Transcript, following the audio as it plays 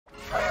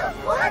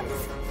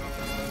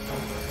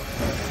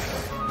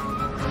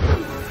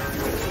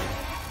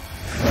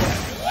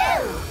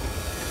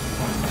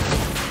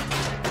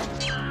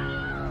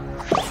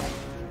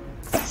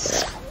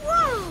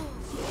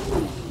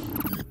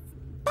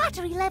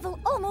level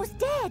almost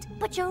dead,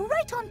 but you're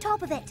right on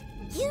top of it.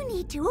 You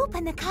need to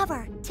open the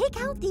cover,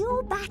 take out the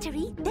old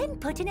battery, then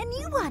put in a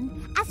new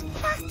one, as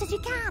fast as you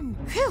can.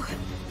 Phew!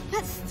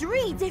 That's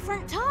 3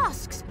 different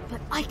tasks, but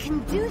I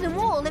can do them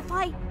all if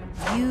I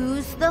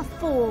use the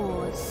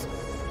 4s.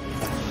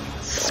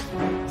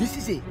 This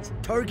is it.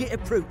 Target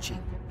approaching.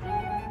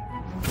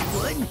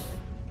 1,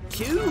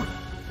 2, 3.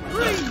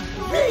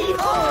 Be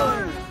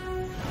hard!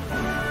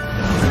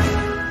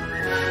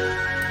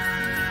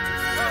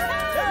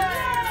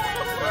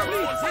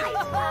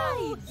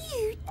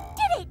 You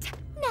did it!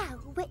 Now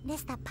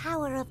witness the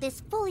power of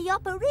this fully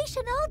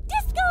operational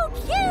disco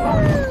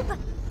cube!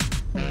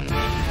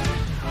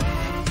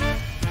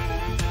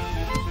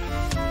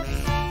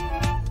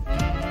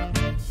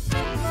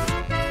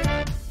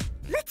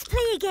 Let's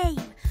play a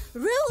game.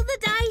 Roll the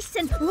dice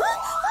and...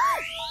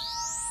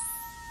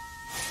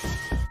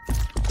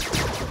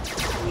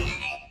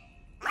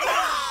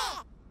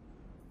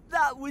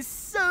 That was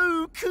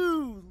so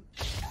cool!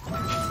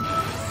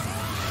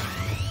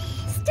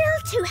 Still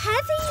too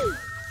heavy.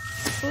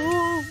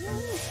 Oh.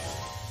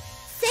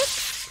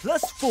 6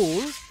 Plus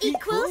 4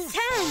 equals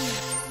 10.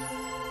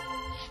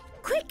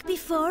 Quick,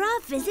 before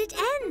our visit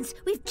ends.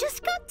 We've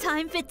just got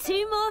time for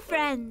 2 more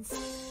friends.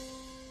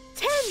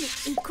 10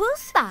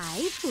 equals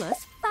 5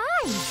 plus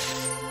 5.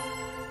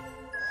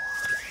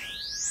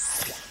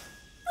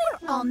 We're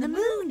on the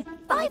moon.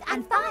 5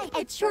 and 5.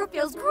 It sure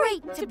feels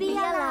great to be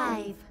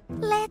alive.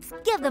 Let's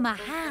give them a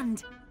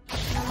hand.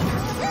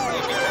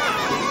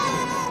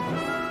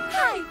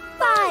 High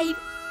 5.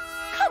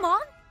 Come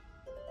on.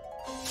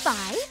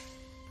 5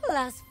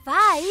 plus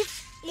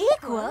 5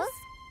 equals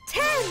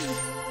 10.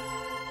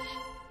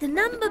 The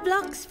number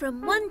blocks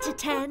from 1 to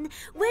 10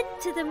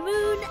 went to the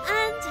moon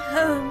and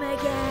home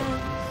again.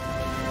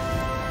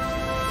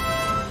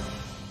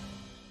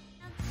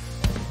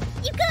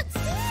 You got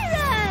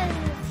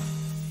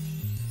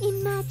 0!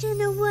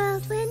 Imagine a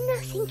world where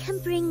nothing can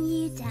bring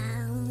you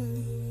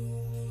down.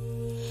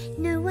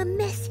 No one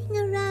messing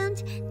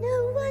around,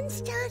 no one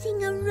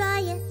starting a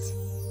riot.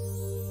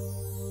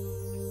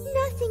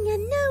 Nothing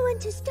and no one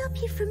to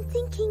stop you from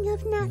thinking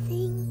of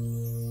nothing.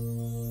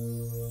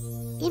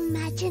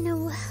 Imagine a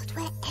world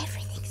where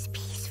everything's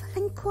peaceful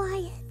and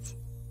quiet.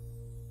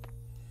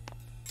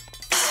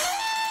 No!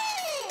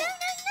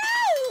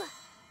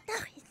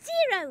 Oh,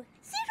 0! 0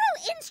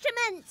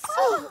 instruments!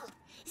 Oh.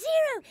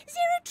 0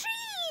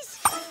 trees!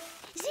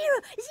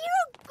 0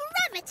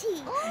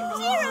 gravity!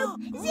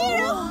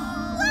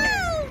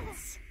 0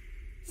 worlds!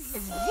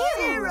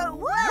 0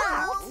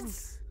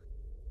 worlds?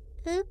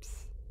 Oops.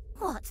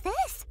 What's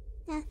this?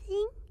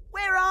 Nothing.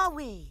 Where are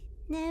we?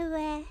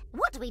 Nowhere.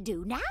 What do we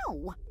do now?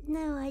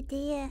 No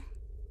idea.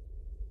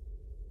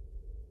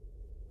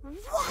 One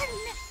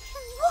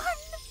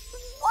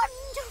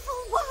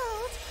wonderful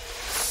world.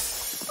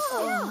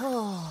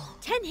 Oh.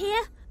 10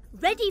 here,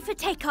 ready for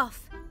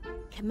takeoff.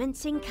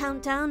 Commencing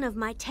countdown of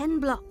my 10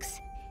 blocks.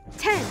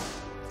 10,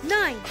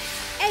 9,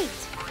 8.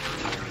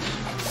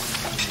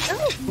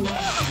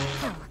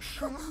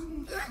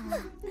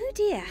 Oh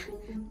dear.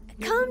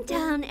 Calm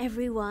down,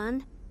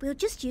 everyone. We'll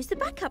just use the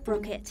backup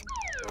rocket.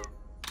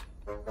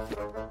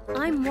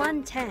 I'm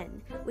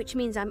 110, which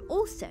means I'm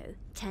also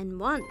 10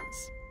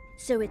 ones.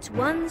 So it's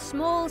 1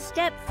 small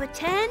step for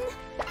 10. 1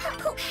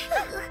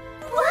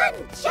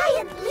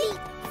 giant leap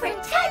for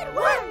 10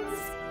 ones!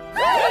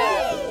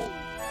 Hooray!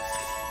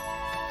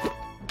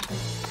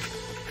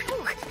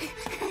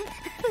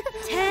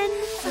 10,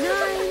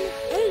 9,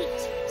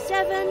 8,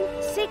 7,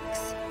 6,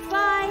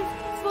 5,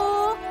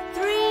 4,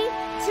 3,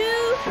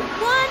 2,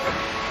 1,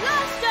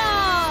 blast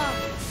off!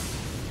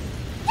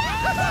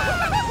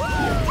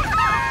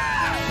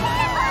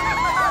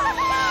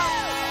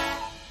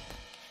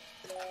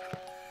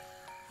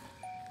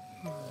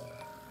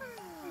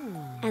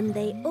 And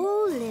they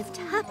all lived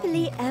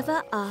happily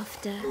ever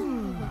after.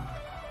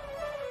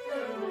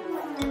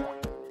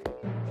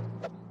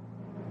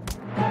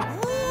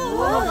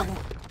 Whoa.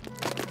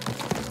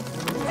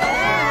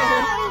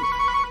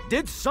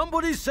 Did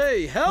somebody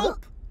say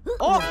help?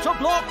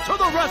 Octoblock to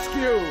the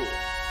rescue!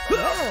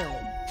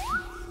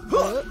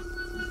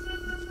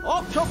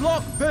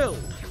 Octoblock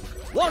build!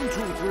 1, 2,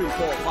 3, 4,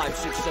 5,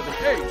 6, 7,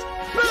 8.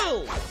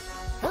 Build!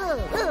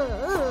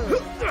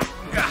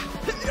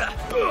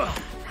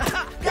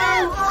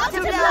 Go,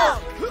 Octoblock!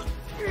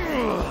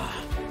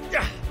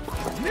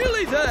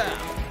 Nearly there!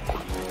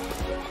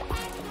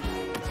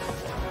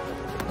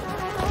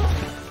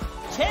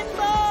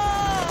 Timber!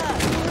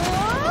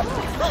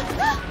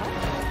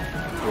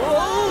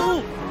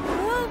 Whoa!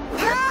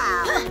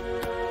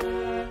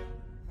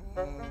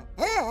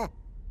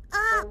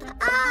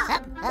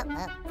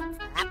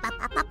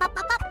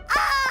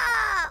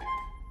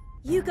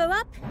 You go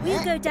up,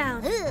 we'll go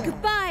down.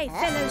 Goodbye,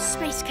 fellow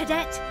space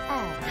cadet.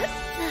 I'm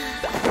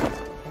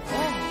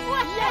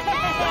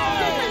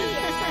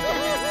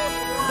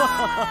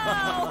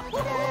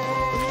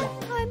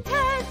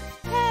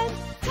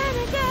 10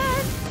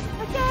 again.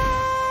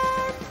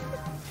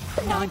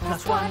 9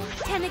 plus 1.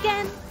 10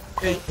 again.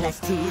 8 plus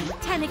 2.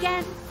 10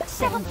 again.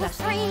 7 plus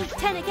 3.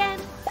 10 again.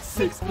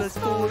 6 plus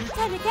 4,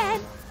 10 again.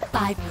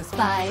 5 plus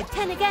 5,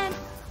 10 again.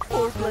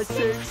 4 plus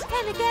 6,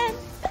 10 again.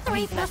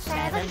 3 plus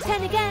 7,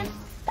 10 again.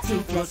 2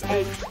 plus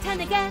 8,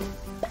 10 again.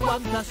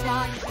 1 plus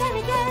 9, 10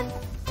 again.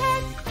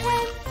 10,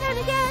 10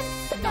 again.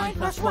 9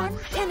 plus 1,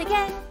 10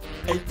 again.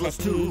 8 plus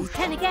 2,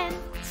 10 again.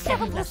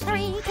 7 plus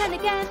 3, 10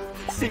 again.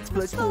 6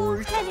 plus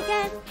 4, 10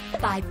 again.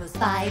 5 plus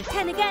 5,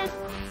 10 again.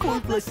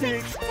 4 plus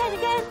 6, 10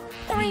 again.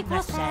 3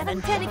 plus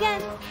 7, 10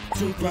 again.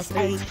 2 plus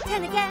 8,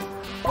 10 again.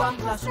 1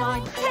 plus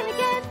 9, 10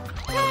 again.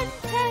 10,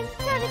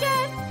 10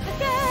 again.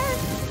 Again.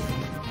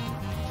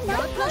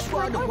 9 plus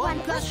 1 or 1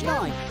 plus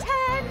 9,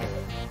 10,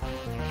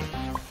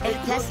 8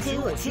 plus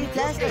 2 or 2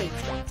 plus 8,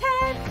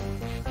 10,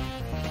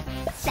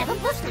 7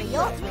 plus 3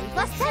 or 3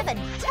 plus 7,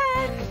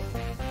 10,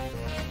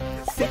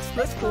 6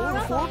 plus 4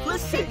 or 4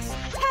 plus 6,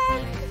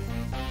 10,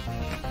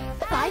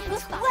 5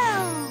 plus 5.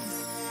 12.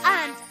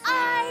 And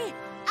I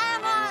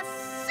am a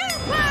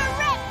super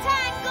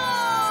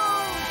rectangle!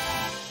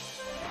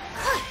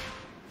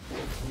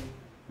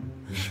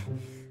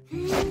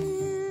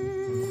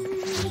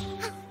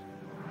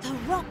 The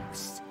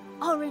rocks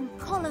are in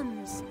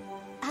columns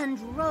and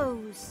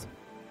rows.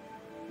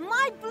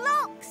 My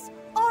blocks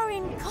are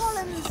in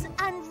columns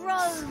and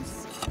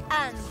rows.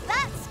 And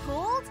that's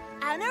called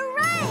an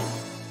array.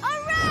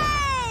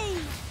 Array!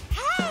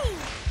 Hey!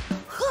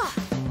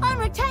 I'm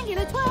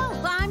rectangular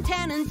 12. I'm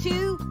 10 and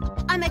 2.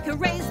 I make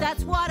arrays,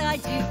 that's what I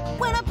do.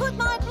 When I put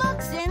my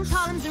blocks in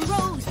columns and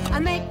rows, I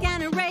make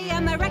an array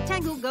and my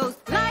rectangle goes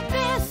like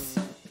this.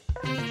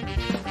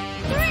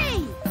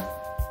 3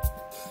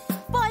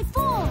 by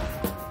 4.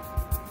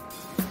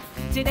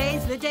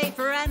 Today's the day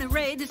for an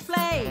array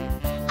display.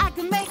 I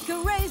can make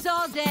arrays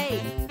all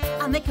day.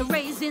 I make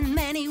arrays in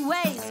many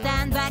ways.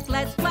 Stand back,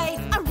 let's play.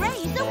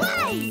 Arrays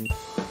away!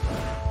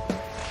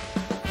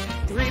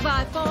 3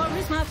 by 4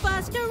 is my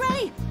first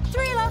array.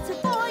 3 lots of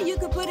 4, you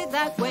could put it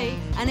that way.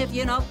 And if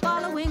you're not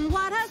following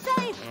what I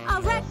say,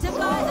 I'll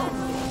rectify that.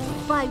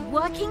 By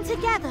working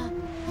together,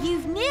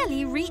 you've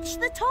nearly reached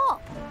the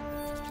top.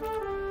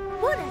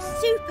 What a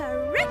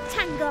super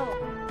rectangle!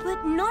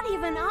 But not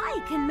even I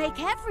can make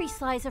every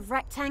size of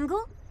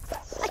rectangle.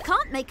 I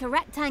can't make a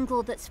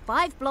rectangle that's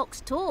 5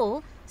 blocks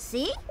tall,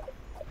 see?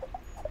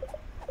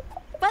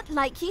 But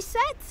like you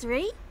said,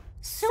 3,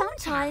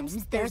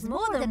 sometimes there's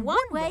more than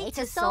one way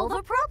to solve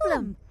a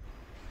problem.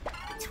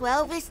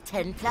 12 is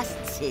 10 plus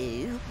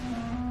 2.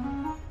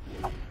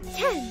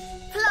 10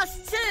 plus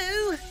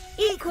 2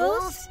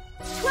 equals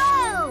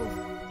 12.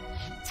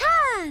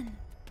 Turn!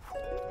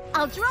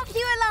 I'll drop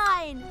you a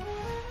line.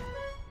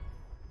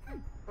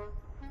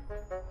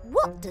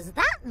 What does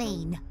that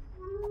mean?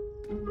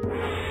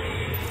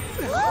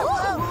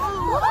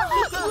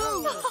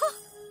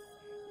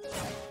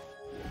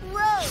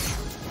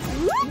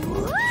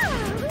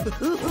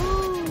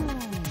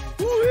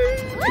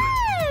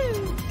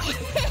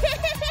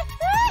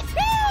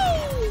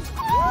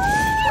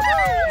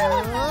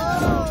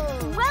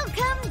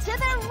 Welcome to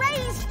the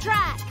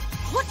racetrack.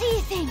 What do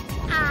you think?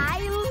 I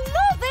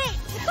love it.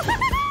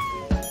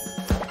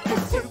 The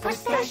super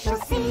special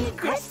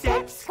secret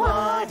step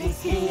squad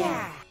is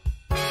here.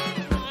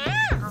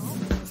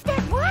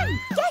 Step 1,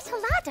 get a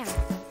ladder.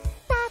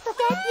 That'll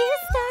get you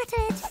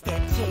started.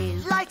 Step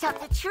 2, light up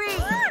the tree.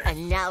 And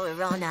now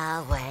we're on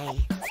our way.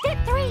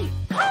 Step 3,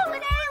 call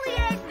an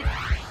alien.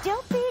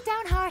 Don't be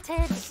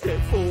downhearted.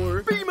 Step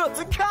 4, beam up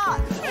the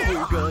cat.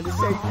 We're gonna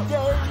save the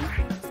day.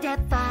 Step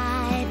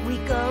 5, we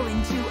go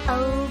into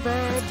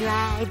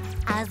overdrive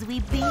as we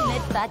beam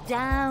it back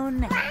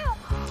down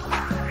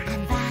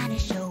and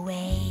vanish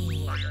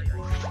away.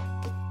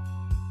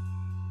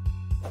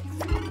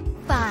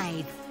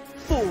 5,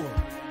 4,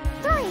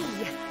 3,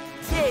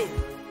 2,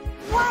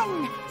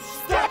 1,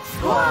 Step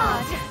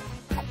Squad!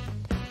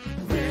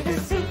 We're the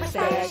super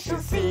special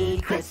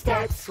secret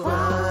Step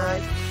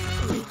Squad.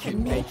 We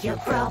can make your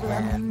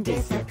problem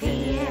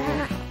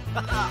disappear.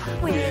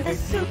 We're the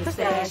super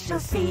special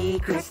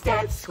secret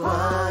Step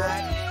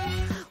Squad.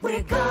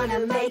 We're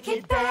gonna make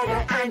it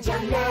better and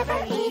you'll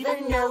never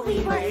even know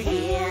we were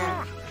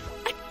here.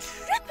 A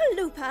triple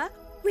looper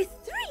with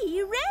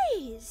 3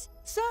 rays.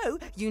 So,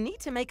 you need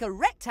to make a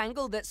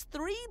rectangle that's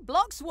 3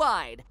 blocks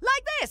wide,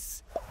 like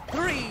this.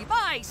 3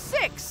 by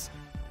 6.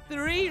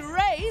 3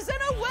 rays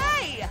and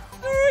away.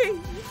 3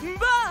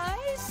 by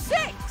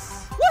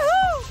 6.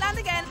 Woohoo! Land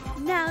again.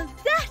 Now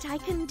that I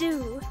can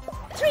do.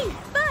 3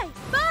 by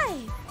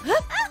 5. 3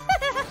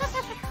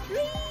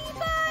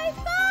 by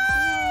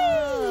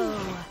 5.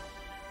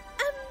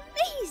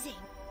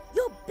 Amazing.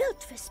 You're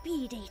built for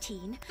speed,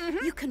 18.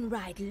 You can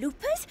ride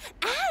loopers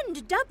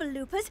and double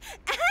loopers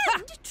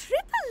and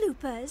triple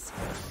loopers.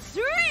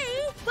 3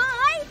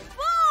 by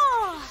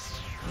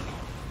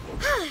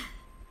 4.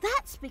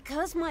 That's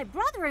because my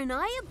brother and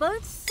I are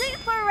both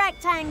super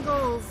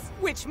rectangles.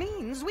 Which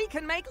means we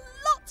can make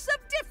lots of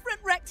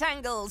different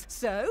rectangles.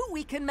 So,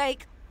 we can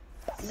make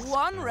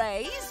 1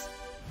 raise.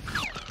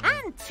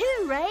 And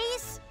 2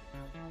 rays.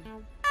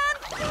 And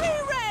 3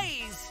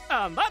 rays.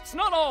 And that's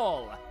not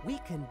all. We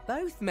can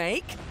both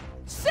make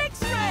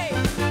 6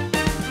 rays.